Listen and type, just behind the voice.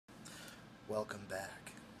Welcome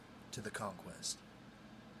back to the Conquest,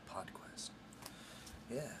 Podquest.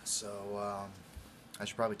 Yeah, so I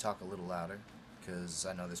should probably talk a little louder because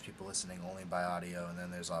I know there's people listening only by audio, and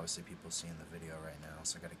then there's obviously people seeing the video right now.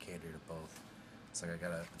 So I gotta cater to both. It's like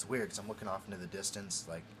it's weird because I'm looking off into the distance.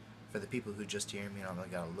 Like for the people who just hear me, I don't really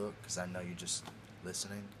gotta look because I know you're just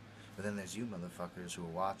listening. But then there's you motherfuckers who are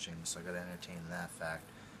watching, so I gotta entertain that fact.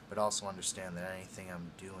 But also understand that anything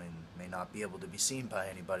I'm doing may not be able to be seen by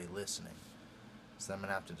anybody listening. So I'm going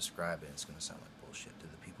to have to describe it. It's going to sound like bullshit to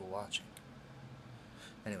the people watching.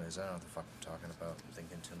 Anyways, I don't know what the fuck I'm talking about. I'm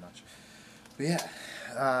thinking too much. But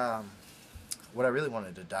yeah, what I really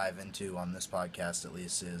wanted to dive into on this podcast at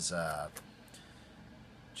least is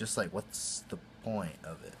just like what's the point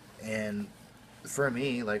of it. And for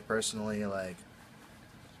me, like personally, like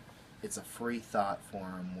it's a free thought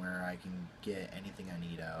forum where I can get anything I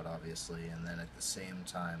need out, obviously, and then at the same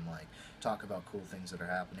time, like, talk about cool things that are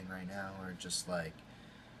happening right now, or just, like,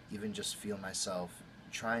 even just feel myself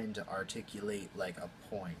trying to articulate, like, a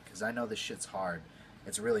point, because I know this shit's hard.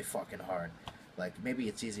 It's really fucking hard. Like, maybe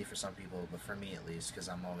it's easy for some people, but for me, at least, because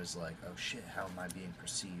I'm always like, oh, shit, how am I being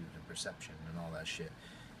perceived, and perception, and all that shit.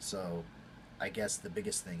 So, I guess the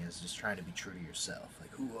biggest thing is just trying to be true to yourself. Like,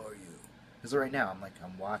 who are you? Because right now,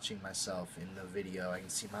 I'm watching myself in the video. I can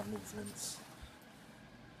see my movements.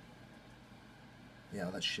 Yeah,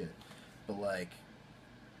 all that shit. But, like,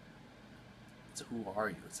 it's who are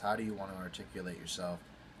you? It's how do you want to articulate yourself?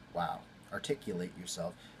 Wow. Articulate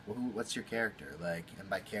yourself. Well, what's your character? Like, and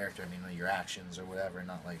by character, I mean like, your actions or whatever.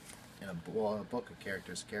 Not like, in a book, a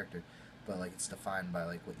character is a character. But, like, it's defined by,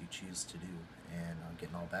 like, what you choose to do. And I'm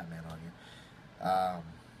getting all Batman on you.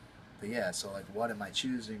 But yeah, so like, what am I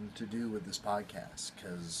choosing to do with this podcast?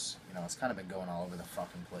 Because, you know, it's kind of been going all over the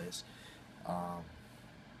fucking place.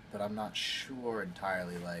 But I'm not sure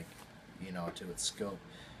entirely, like, you know, to its scope.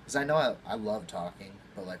 Because I know I love talking,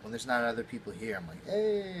 but like, when there's not other people here, I'm like,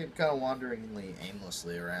 hey, I'm kind of wanderingly,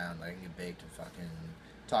 aimlessly around. I can get baked and fucking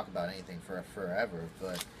talk about anything for forever.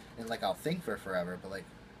 But, and like, I'll think for forever, but like,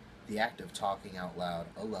 the act of talking out loud,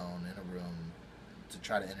 alone, in a room, to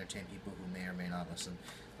try to entertain people who may or may not listen.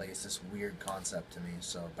 Like, it's this weird concept to me,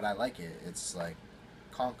 so, but I like it. It's like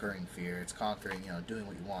conquering fear. It's conquering, you know, doing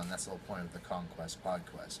what you want. And that's the whole point of the Conquest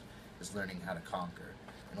Podquest, is learning how to conquer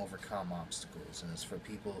and overcome obstacles. And it's for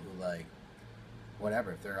people who, like,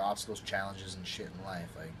 whatever, if there are obstacles, challenges, and shit in life,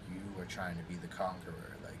 like, you are trying to be the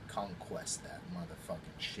conqueror, like, conquest that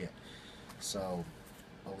motherfucking shit. So,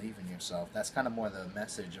 believe in yourself. That's kind of more the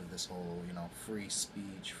message of this whole, you know, free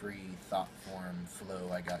speech, free thought form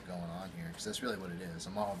flow I got going on here, because that's really what it is.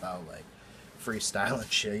 I'm all about, like, freestyle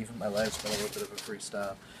and shit. Even my life's been a little bit of a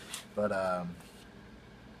freestyle. But,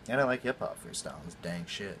 and I like hip-hop freestyle. It's dang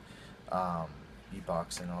shit.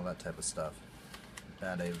 Beatboxing, all that type of stuff.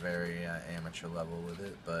 At a very amateur level with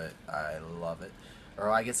it, but I love it.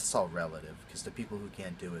 Or I guess it's all relative, because the people who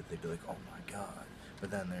can't do it, they'd be like, oh my god. But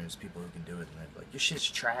then there's people who can do it, and they're like, your shit's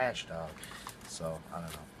trash, dog. So, I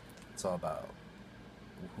don't know. It's all about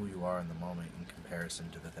who you are in the moment in comparison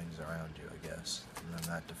to the things around you, I guess. And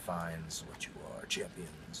then that defines what you are.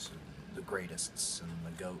 Champions, and the greatests, and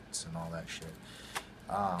the goats, and all that shit.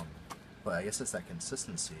 But I guess it's that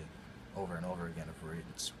consistency over and over again of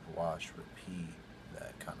rinse, wash, repeat,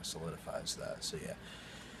 that kind of solidifies that. So, yeah.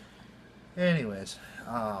 Anyways,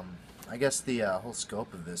 I guess the whole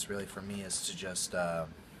scope of this really for me is to just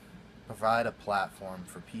provide a platform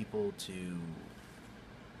for people to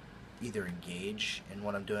either engage in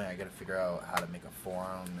what I'm doing. I gotta figure out how to make a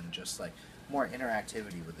forum and just like more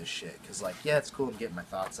interactivity with this shit. Cause like, yeah, it's cool I'm getting my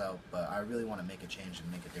thoughts out, but I really want to make a change and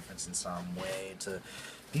make a difference in some way to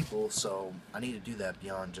people. So I need to do that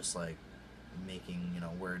beyond just like making, you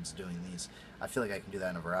know, words, doing these. I feel like I can do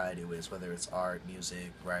that in a variety of ways, whether it's art,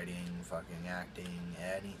 music, writing, fucking acting,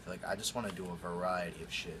 anything. Like, I just want to do a variety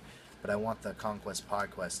of shit. But I want the Conquest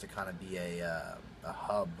Podquest to kind of be a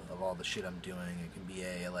hub of all the shit I'm doing. It can be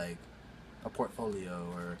a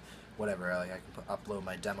portfolio or whatever. Like, I can upload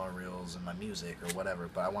my demo reels and my music or whatever,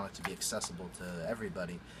 but I want it to be accessible to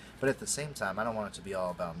everybody. But at the same time, I don't want it to be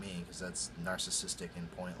all about me, because that's narcissistic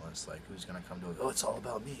and pointless. Like, who's going to come to it? Oh, it's all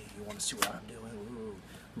about me. You want to see what I'm doing? Ooh,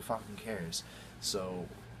 who fucking cares? So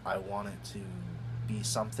I want it to be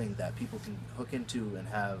something that people can hook into and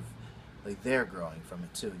have, like, they're growing from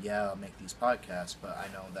it too. Yeah, I'll make these podcasts, but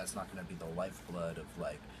I know that's not going to be the lifeblood of,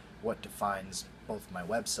 like, what defines both my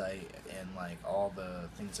website and, like, all the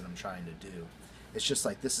things that I'm trying to do. It's just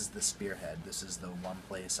like, this is the spearhead. This is the one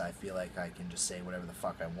place I feel like I can just say whatever the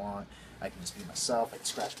fuck I want. I can just be myself. I can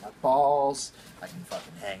scratch my balls. I can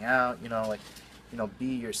fucking hang out, you know, like, be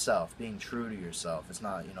yourself, being true to yourself. It's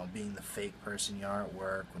not, being the fake person you are at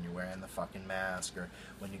work when you're wearing the fucking mask, or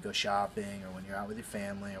when you go shopping, or when you're out with your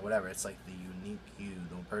family, or whatever. It's like the unique you,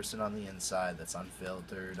 the person on the inside that's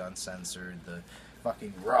unfiltered, uncensored, the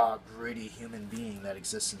fucking raw, gritty human being that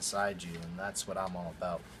exists inside you, and that's what I'm all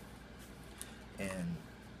about. And,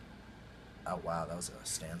 oh wow, that was a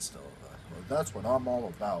standstill. Well, that's what I'm all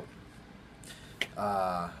about.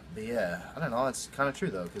 But yeah, I don't know, it's kind of true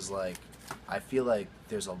though, because like, I feel like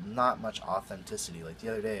there's not much authenticity. Like the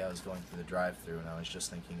other day I was going through the drive-through and I was just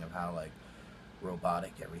thinking of how like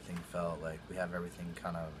robotic everything felt. Like we have everything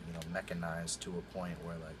kind of, mechanized to a point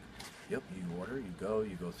where like, yep, you order, you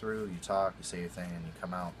go through, you talk, you say your thing, and you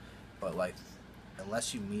come out. But like,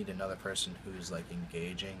 unless you meet another person who's like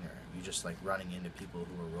engaging, or you just like running into people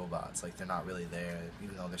who are robots, like they're not really there,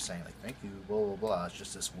 even though they're saying like thank you, blah blah blah. It's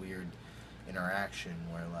just this weird interaction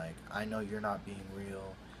where like I know you're not being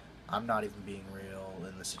real, I'm not even being real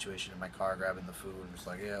in the situation in my car grabbing the food. It's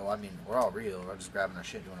like, yeah, well, I mean, we're all real. We're just grabbing our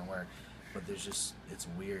shit doing our work. But it's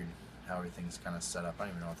weird how everything's kind of set up. I don't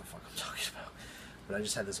even know what the fuck I'm talking about. But I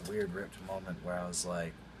just had this weird ripped moment where I was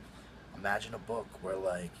like, imagine a book where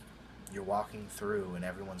like you're walking through and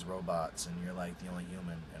everyone's robots and you're like the only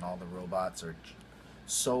human and all the robots are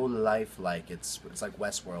so lifelike. It's like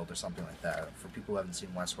Westworld or something like that. For people who haven't seen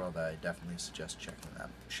Westworld, I definitely suggest checking that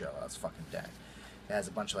show. That's fucking dang. It has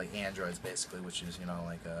a bunch of like androids basically, which is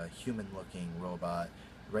like a human-looking robot,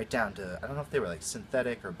 right down to I don't know if they were like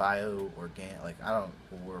synthetic or bio-organic. Like I don't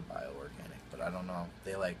or bio-organic, but I don't know.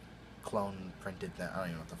 They like clone printed them. I don't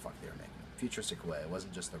even know what the fuck they were making. Futuristic way. It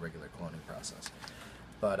wasn't just the regular cloning process,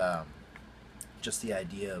 but just the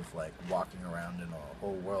idea of like walking around in a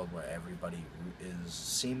whole world where everybody is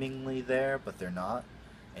seemingly there, but they're not,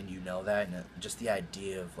 and that, and just the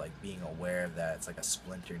idea of like being aware of that, it's like a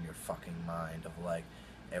splinter in your fucking mind of like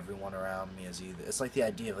everyone around me is either, it's like the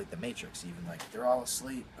idea of like the Matrix, even like they're all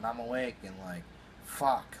asleep and I'm awake, and like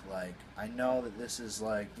fuck, like I know that this is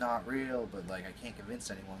like not real, but like I can't convince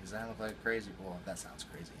anyone because I look like crazy. Well, that sounds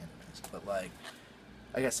crazy anyways, but like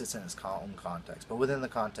I guess it's in its own context, but within the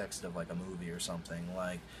context of like a movie or something,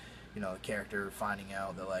 like the character finding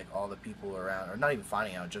out that like all the people around, or not even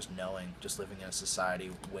finding out, just knowing, just living in a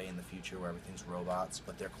society way in the future where everything's robots,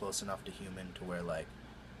 but they're close enough to human to where like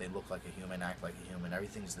they look like a human, act like a human,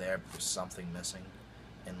 everything's there, but there's something missing,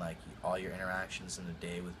 and like all your interactions in a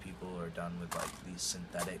day with people are done with like these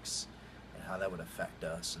synthetics, and how that would affect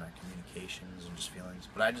us and our communications and just feelings.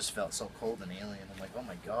 But I just felt so cold and alien. I'm like, oh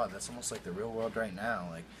my god, that's almost like the real world right now.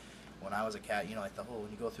 Like when I was a cat, like the whole,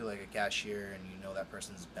 when you go through like a cashier and that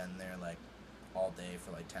person's been there like all day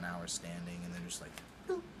for like 10 hours standing, and they're just like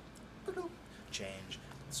boop, boop, change,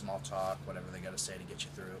 small talk, whatever they gotta say to get you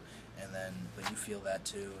through, and then but you feel that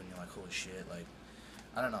too, and you're like, holy shit, like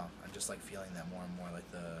I don't know, I'm just like feeling that more and more,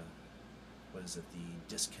 like the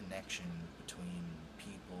disconnection between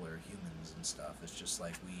people or humans and stuff. It's just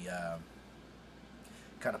like we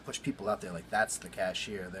kind of push people out there like that's the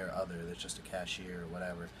cashier, they're other, there's just a cashier or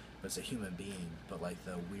whatever, but it's a human being. But like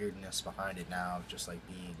the weirdness behind it now of just like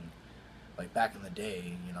being like back in the day,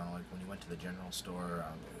 like when you went to the general store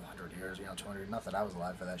 100 years, 200, not that I was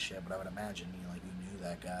alive for that shit, but I would imagine like you knew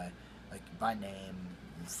that guy like by name,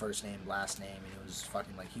 first name, last name, and it was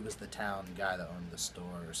fucking like he was the town guy that owned the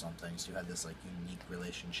store or something, so you had this like unique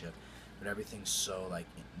relationship. But everything's so like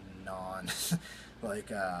non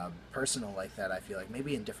like personal like that. I feel like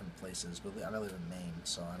maybe in different places, but I live in Maine,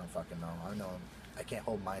 so I don't fucking know. I know I can't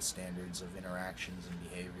hold my standards of interactions and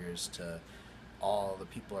behaviors to all the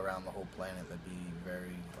people around the whole planet. That'd be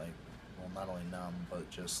very like, well, not only numb, but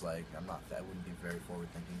just like I wouldn't be very forward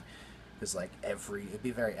thinking, because like it'd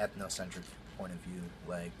be very ethnocentric point of view.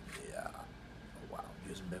 Like, yeah, wow,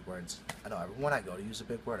 using big words. I know when I go to use a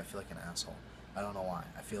big word, I feel like an asshole. I don't know why.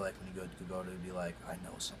 I feel like when you go to be like, I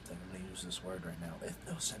know something, I'm gonna use this word right now,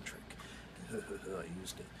 ethnocentric. I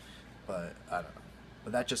used it, but I don't know.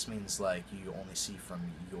 But that just means like you only see from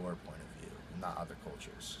your point of view, not other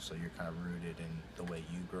cultures. So you're kind of rooted in the way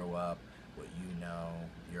you grow up, what you know,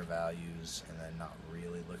 your values, and then not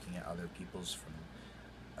really looking at other people's from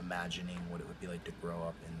imagining what it would be like to grow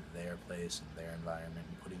up in their place and their environment,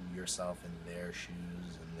 and putting yourself in their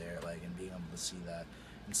shoes and and being able to see that,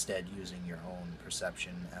 instead using your own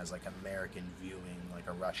perception as like American viewing like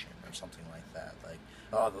a Russian or something like that, like,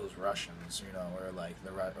 oh, those Russians, or like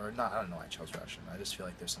or not, I don't know why I chose Russian. I just feel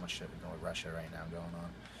like there's so much shit going with Russia right now going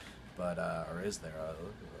on, but or is there?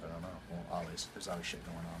 I don't know. Well, there's always shit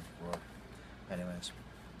going on. Anyways,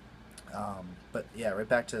 but yeah, right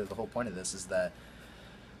back to the whole point of this is that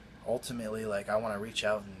ultimately, like, I want to reach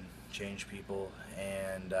out and change people,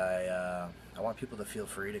 and I want people to feel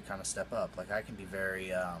free to kind of step up. Like I can be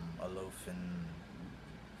very aloof, and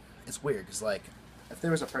it's weird because like if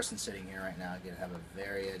there was a person sitting here right now, I could have a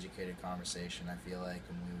very educated conversation. I feel like,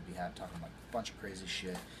 and we would be talking like a bunch of crazy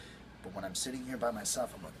shit. But when I'm sitting here by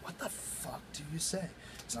myself, I'm like, what the fuck do you say?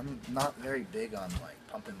 Because I'm not very big on like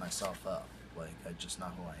pumping myself up. Like that's just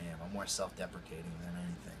not who I am. I'm more self-deprecating than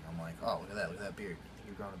anything. I'm like, oh look at that beard.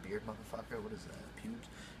 You're growing a beard, motherfucker. What is that? Pubes?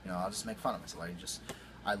 You know, I'll just make fun of myself.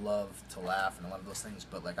 I love to laugh and I love those things.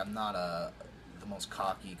 But like, I'm not the most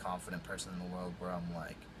cocky, confident person in the world where I'm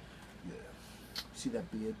like, yeah, see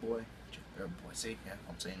that beard, boy? Or boy, see, yeah,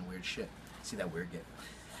 I'm saying weird shit. See that weird git?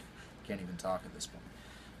 Can't even talk at this point.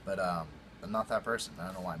 But I'm not that person. I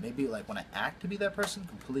don't know why. Maybe like when I act to be that person,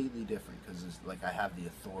 completely different because it's like I have the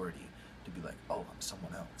authority to be like, oh, I'm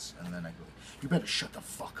someone else, and then I go, you better shut the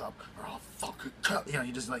fuck up or I'll fucking cut. You know,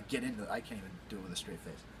 you just like get into it. I can't even do it with a straight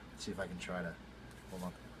face. Let's see if I can try to hold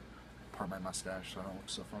on, part my mustache so I don't look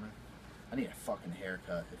so funny. I need a fucking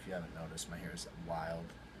haircut. If you haven't noticed, my hair is wild.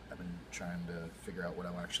 I've been trying to figure out what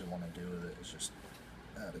I actually want to do with it. It's just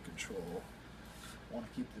out of control. I want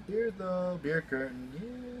to keep the beard though. Beard curtain, yeah.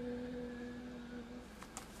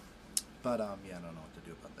 But yeah, I don't know what to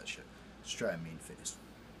do about that shit. Let's try a mean face.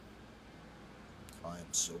 I am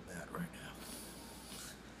so mad right now.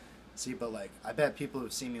 See, but like, I bet people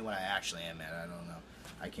who see me when I actually am mad, I don't know.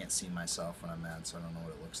 I can't see myself when I'm mad, so I don't know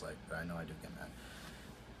what it looks like, but I know I do get mad.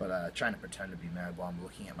 But trying to pretend to be mad while I'm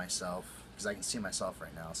looking at myself, because I can see myself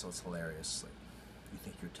right now, so it's hilarious. Like, you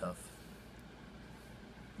think you're tough?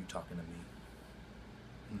 You talking to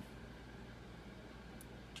me?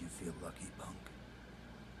 Do you feel lucky, punk?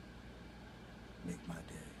 Make my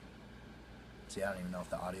day. See, I don't even know if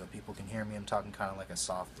the audio people can hear me. I'm talking kind of like a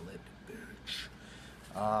soft-lipped bitch.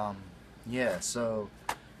 Yeah, so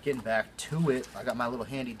getting back to it, I got my little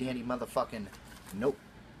handy-dandy motherfucking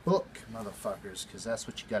notebook, motherfuckers, because that's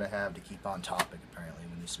what you gotta have to keep on topic, apparently,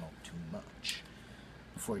 when you smoke too much.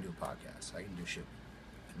 Before you do a podcast, I can do shit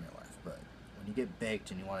in real life, but when you get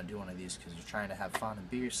baked and you want to do one of these because you're trying to have fun and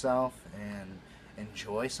be yourself and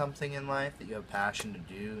enjoy something in life that you have passion to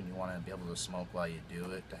do, and you want to be able to smoke while you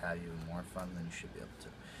do it to have even more fun, then you should be able to.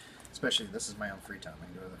 Especially, this is my own free time. I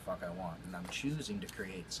can do whatever the fuck I want, and I'm choosing to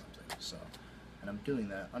create something. So, and I'm doing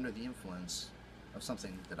that under the influence of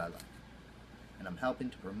something that I like, and I'm helping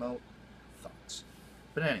to promote thoughts.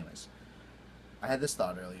 But anyways, I had this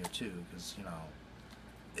thought earlier too, because you know,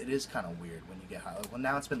 it is kind of weird when you get high. Well,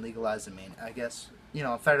 now it's been legalized in Maine, I guess. You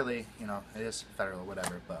know, federally, you know, it is federal,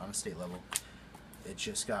 whatever. But on a state level, it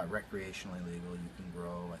just got recreationally legal. You can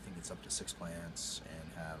grow, I think it's up to 6 plants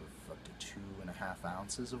and have up to 2.5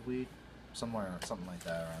 ounces of weed, something like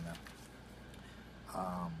that around there.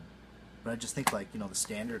 But I just think like, you know, the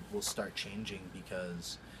standard will start changing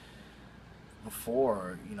because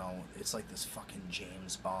before, you know, it's like this fucking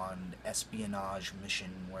James Bond espionage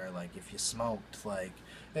mission where like if you smoked, like,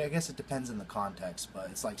 I guess it depends in the context, but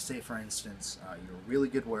it's like, say for instance, you're a really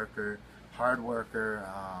good worker, hard worker,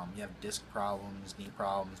 you have disc problems, knee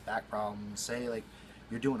problems, back problems, say like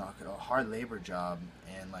you're doing a hard labor job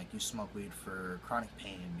and like you smoke weed for chronic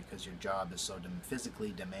pain because your job is so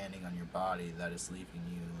physically demanding on your body that it's leaving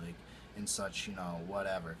you like in such, you know,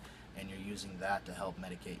 whatever, and you're using that to help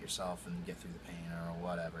medicate yourself and get through the pain or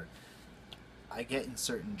whatever. I get in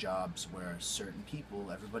certain jobs where certain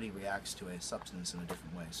people, everybody reacts to a substance in a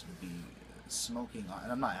different way, so to be smoking,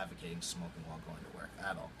 and I'm not advocating smoking while going to work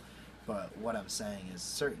at all. But what I'm saying is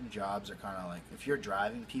certain jobs are kind of like, if you're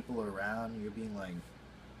driving people around, you're being like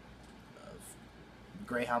a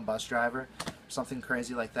Greyhound bus driver, something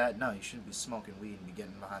crazy like that. No, you shouldn't be smoking weed and be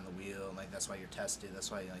getting behind the wheel. And like that's why you're tested. That's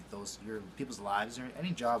why like those your people's lives are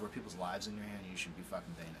any job where people's lives in your hand. You should be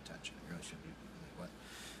fucking paying attention. You really should be. Like, what?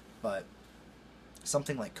 But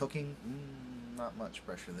something like cooking, not much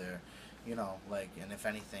pressure there. You know, like, and if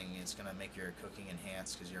anything, it's gonna make your cooking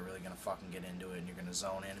enhanced because you're really gonna fucking get into it and you're gonna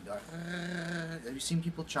zone in and be like, have you seen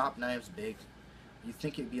people chop knives big? You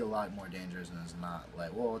think it'd be a lot more dangerous than it's not.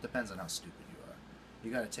 Like, well, it depends on how stupid you are.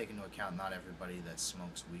 You gotta take into account not everybody that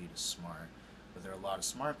smokes weed is smart, but there are a lot of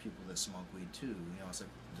smart people that smoke weed too. You know, it's like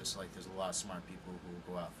just like there's a lot of smart people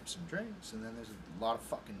who go out for some drinks, and then there's a lot of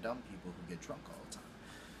fucking dumb people who get drunk all the time.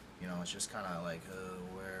 You know, it's just kind of like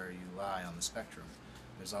where you lie on the spectrum.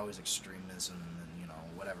 There's always extremism and, you know,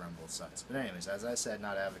 whatever on both sides. But anyways, as I said,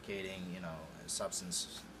 not advocating, you know,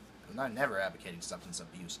 never advocating substance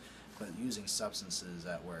abuse, but using substances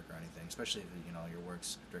at work or anything, especially if, you know, your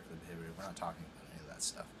work's strictly prohibited. We're not talking about any of that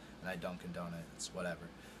stuff. And I don't condone it. It's whatever.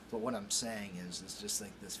 But what I'm saying is just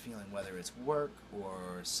like this feeling, whether it's work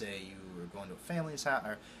or say you were going to a family's house,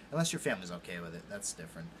 or unless your family's okay with it, that's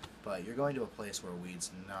different. But you're going to a place where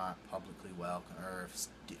weed's not publicly welcome or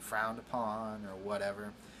frowned upon or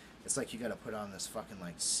whatever. It's like you got to put on this fucking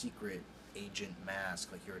like secret agent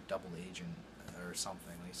mask, like you're a double agent or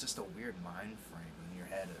something. Like, it's just a weird mind frame in your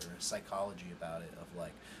head or a psychology about it of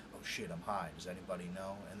like, oh shit, I'm high. Does anybody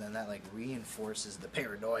know? And then that like reinforces the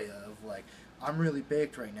paranoia of like, I'm really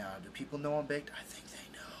baked right now. Do people know I'm baked? I think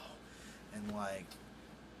they know. And like,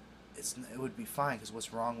 it would be fine because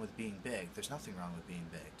what's wrong with being baked? There's nothing wrong with being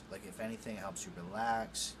baked. Like, if anything, it helps you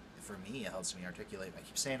relax. For me, it helps me articulate. I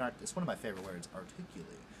keep saying it's one of my favorite words,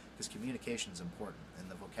 articulate, because communication is important. In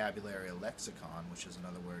the vocabulary lexicon, which is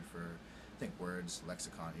another word for, I think, words,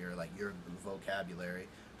 lexicon, your vocabulary,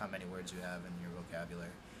 how many words you have in your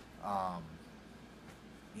vocabulary,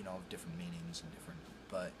 different meanings and different,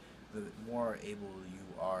 but the more able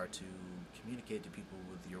you are to communicate to people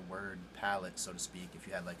with your word palette, so to speak. If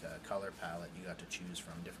you had like a color palette, you got to choose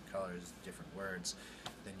from different colors, different words,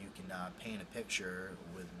 then you can paint a picture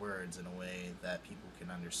with words in a way that people can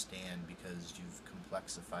understand because you've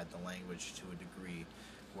complexified the language to a degree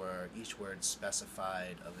where each word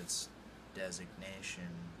specified of its designation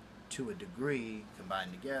to a degree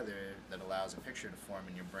combined together that allows a picture to form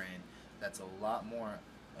in your brain that's a lot more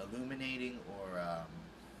illuminating or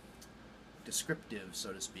descriptive,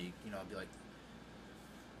 so to speak. It'd be like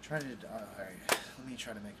trying to. Alright, let me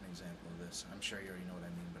try to make an example of this. I'm sure you already know what I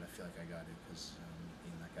mean, but I feel like I got it because I'm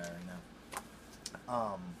being that guy right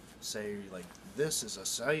now. Say like this is a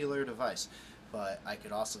cellular device, but I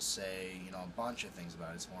could also say a bunch of things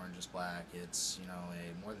about it. It's more than just black. It's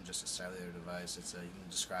a more than just a cellular device. It's you can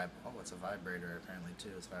describe. Oh, it's a vibrator apparently too.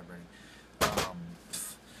 It's vibrating.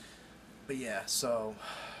 But yeah, so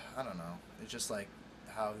I don't know. It's just like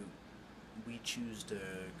how we choose to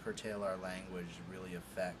curtail our language really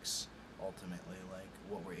affects ultimately like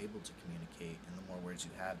what we're able to communicate, and the more words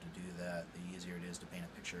you have to do that, the easier it is to paint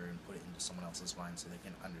a picture and put it into someone else's mind so they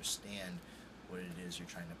can understand what it is you're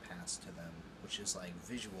trying to pass to them, which is like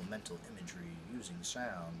visual mental imagery using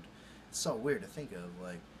sound. It's so weird to think of,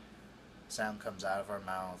 like sound comes out of our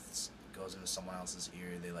mouths, goes into someone else's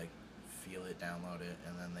ear, they like feel it, download it,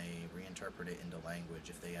 and then they reinterpret it into language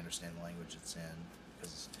if they understand the language it's in.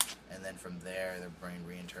 And then from there, their brain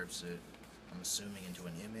reinterprets it, I'm assuming, into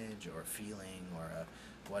an image or a feeling or a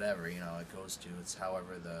whatever, it goes to. It's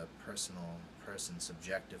however the person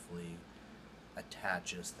subjectively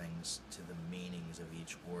attaches things to the meanings of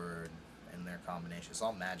each word and their combination. It's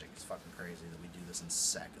all magic. It's fucking crazy that we do this in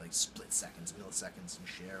split seconds, milliseconds, and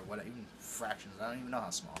shit, or what, even fractions. I don't even know how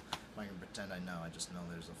small. I'm not gonna pretend I know. I just know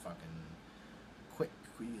there's a fucking quick.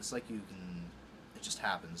 It's like it just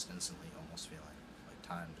happens instantly, almost feeling like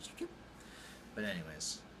time just. But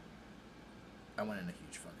anyways, I went in a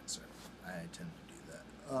huge fucking circle. I tend to do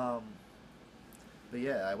that. But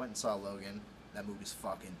yeah, I went and saw Logan. That movie's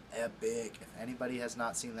fucking epic. If anybody has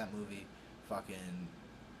not seen that movie, fucking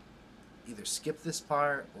either skip this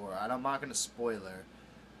part or I'm not gonna spoiler,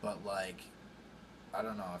 but like, I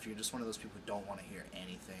don't know, if you're just one of those people who don't want to hear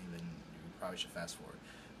anything, then you probably should fast forward.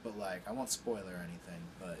 But like, I won't spoiler or anything,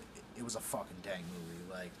 but it was a fucking dang movie.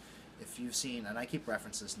 Like, if you've seen, and I keep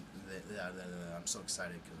references, I'm so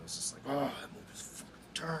excited because I was just like, oh, that movie's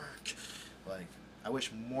fucking dark. Like, I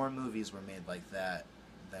wish more movies were made like that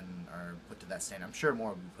than are put to that standard. I'm sure more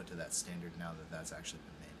will be put to that standard now that that's actually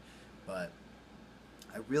been made. But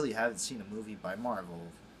I really haven't seen a movie by Marvel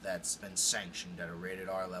that's been sanctioned at a rated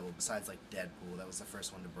R level, besides like Deadpool. That was the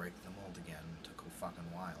first one to break the mold again. It took a fucking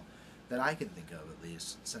while. That I can think of, at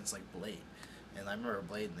least, since like Blade. And I remember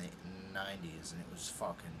Blade in the 90s, and it was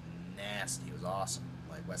fucking nasty. It was awesome.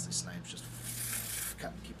 Like Wesley Snipes just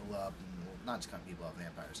cutting people up, and well, not just cutting people up,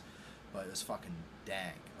 vampires, but it was fucking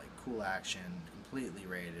dang. Like cool action, completely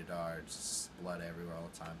rated R, just blood everywhere all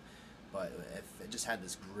the time. But it just had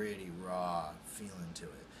this gritty, raw feeling to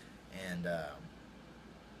it. And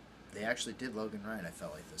they actually did Logan right, I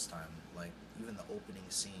felt like, this time. Like, even the opening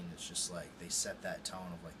scene, it's just like, they set that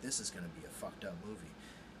tone of like, this is going to be a fucked up movie.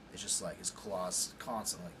 It's just like his claws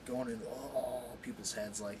constantly like going into people's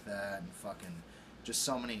heads like that, and fucking just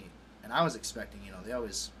so many. And I was expecting, they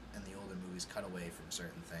always in the older movies cut away from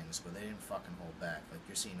certain things, but they didn't fucking hold back. Like,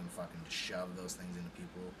 you're seeing them fucking just shove those things into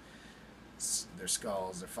people, their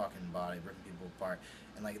skulls, their fucking body, ripping people apart.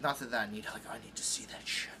 And like, not that I need to see that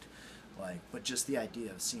shit. Like, but just the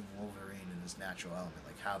idea of seeing Wolverine in his natural element,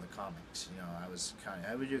 like how the comics,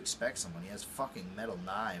 how would you expect someone? He has fucking metal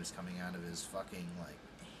knives coming out of his fucking like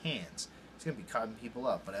hands. He's gonna be cutting people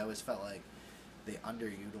up. But I always felt like they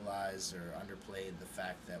underutilized or underplayed the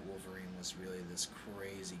fact that Wolverine was really this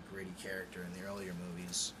crazy, gritty character in the earlier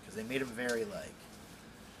movies, because they made him very like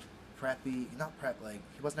preppy, not prep like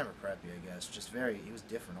he was never preppy, I guess. Just very, he was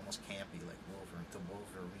different, almost campy, like Wolverine, the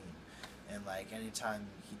Wolverine. And like anytime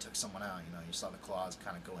he took someone out, you know, you saw the claws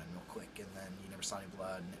kind of go in real quick, and then you never saw any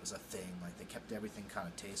blood, and it was a thing. Like they kept everything kind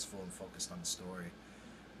of tasteful and focused on the story,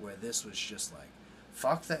 where this was just like,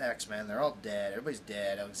 fuck the X-Men, they're all dead, everybody's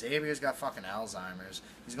dead. Xavier's got fucking Alzheimer's,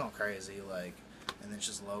 he's going crazy, like, and then it's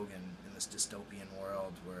just Logan in this dystopian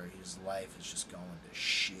world where his life is just going to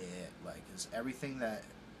shit. Like, is everything that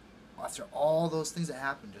after all those things that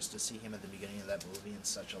happened, just to see him at the beginning of that movie in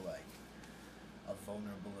such a like a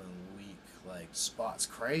vulnerable and weak like spot's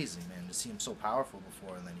crazy, man. To see him so powerful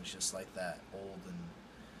before, and then he's just like that old and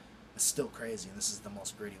it's still crazy. And this is the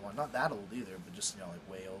most gritty one. Not that old either, but just, you know, like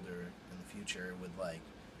way older in the future with like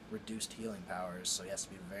reduced healing powers. So he has to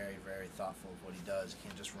be very, very thoughtful of what he does. He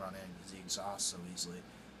can't just run in because he exhausts so easily.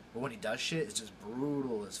 But when he does shit, it's just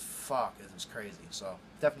brutal as fuck. It was crazy. So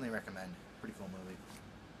definitely recommend. Pretty cool movie.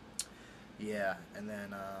 Yeah, and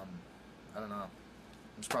then, I don't know.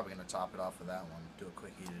 I'm just probably going to top it off with that one. Do a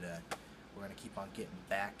quickie today. We're going to keep on getting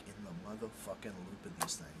back in the motherfucking loop of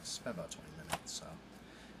these things. It's been about 20 minutes, so.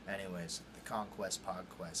 Anyways, the Conquest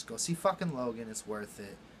Podquest. Go see fucking Logan. It's worth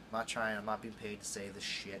it. I'm not being paid to say this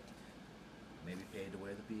shit. Maybe paid to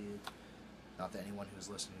wear the beard. Not that anyone who's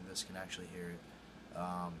listening to this can actually hear it.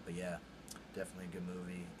 But yeah, definitely a good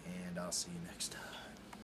movie, and I'll see you next time.